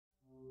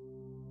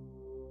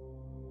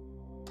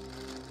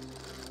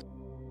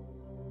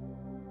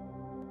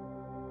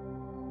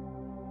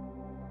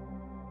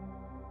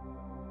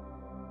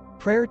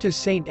Prayer to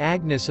Saint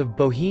Agnes of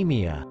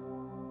Bohemia.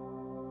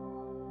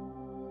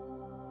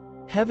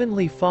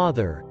 Heavenly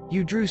Father,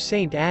 you drew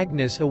Saint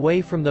Agnes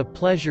away from the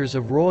pleasures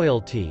of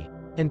royalty,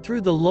 and through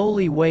the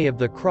lowly way of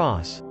the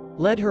cross,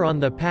 led her on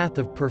the path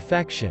of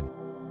perfection.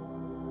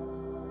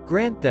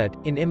 Grant that,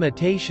 in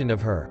imitation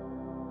of her,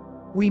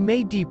 we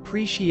may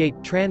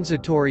depreciate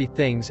transitory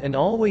things and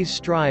always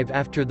strive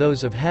after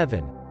those of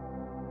heaven.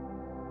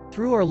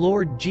 Through our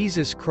Lord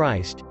Jesus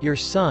Christ, your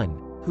Son,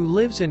 who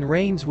lives and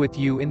reigns with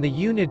you in the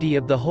unity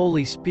of the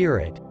Holy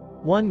Spirit,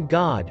 one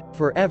God,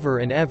 forever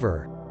and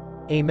ever.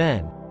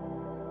 Amen.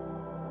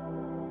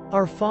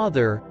 Our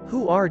Father,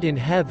 who art in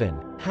heaven,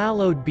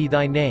 hallowed be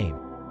thy name.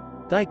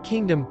 Thy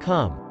kingdom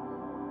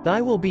come.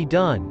 Thy will be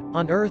done,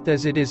 on earth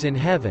as it is in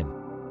heaven.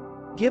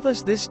 Give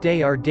us this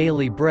day our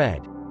daily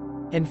bread.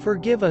 And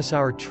forgive us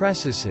our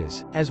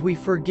trespasses, as we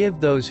forgive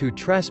those who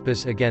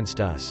trespass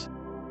against us.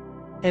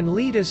 And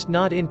lead us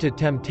not into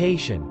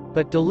temptation,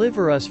 but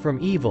deliver us from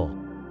evil.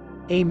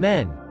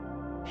 Amen.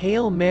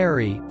 Hail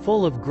Mary,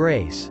 full of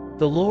grace,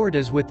 the Lord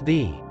is with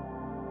thee.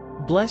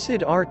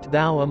 Blessed art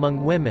thou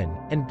among women,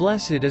 and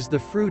blessed is the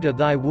fruit of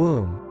thy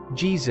womb,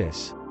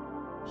 Jesus.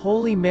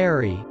 Holy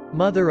Mary,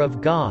 Mother of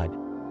God,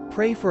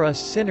 pray for us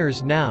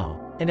sinners now,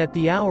 and at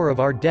the hour of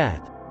our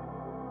death.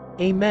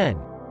 Amen.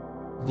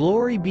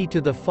 Glory be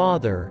to the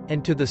Father,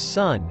 and to the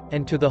Son,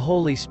 and to the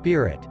Holy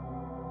Spirit.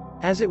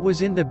 As it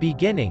was in the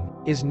beginning,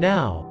 is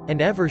now,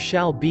 and ever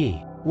shall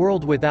be,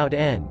 world without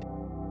end.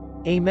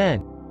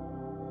 Amen.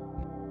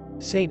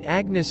 Saint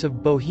Agnes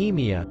of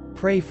Bohemia,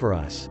 pray for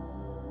us.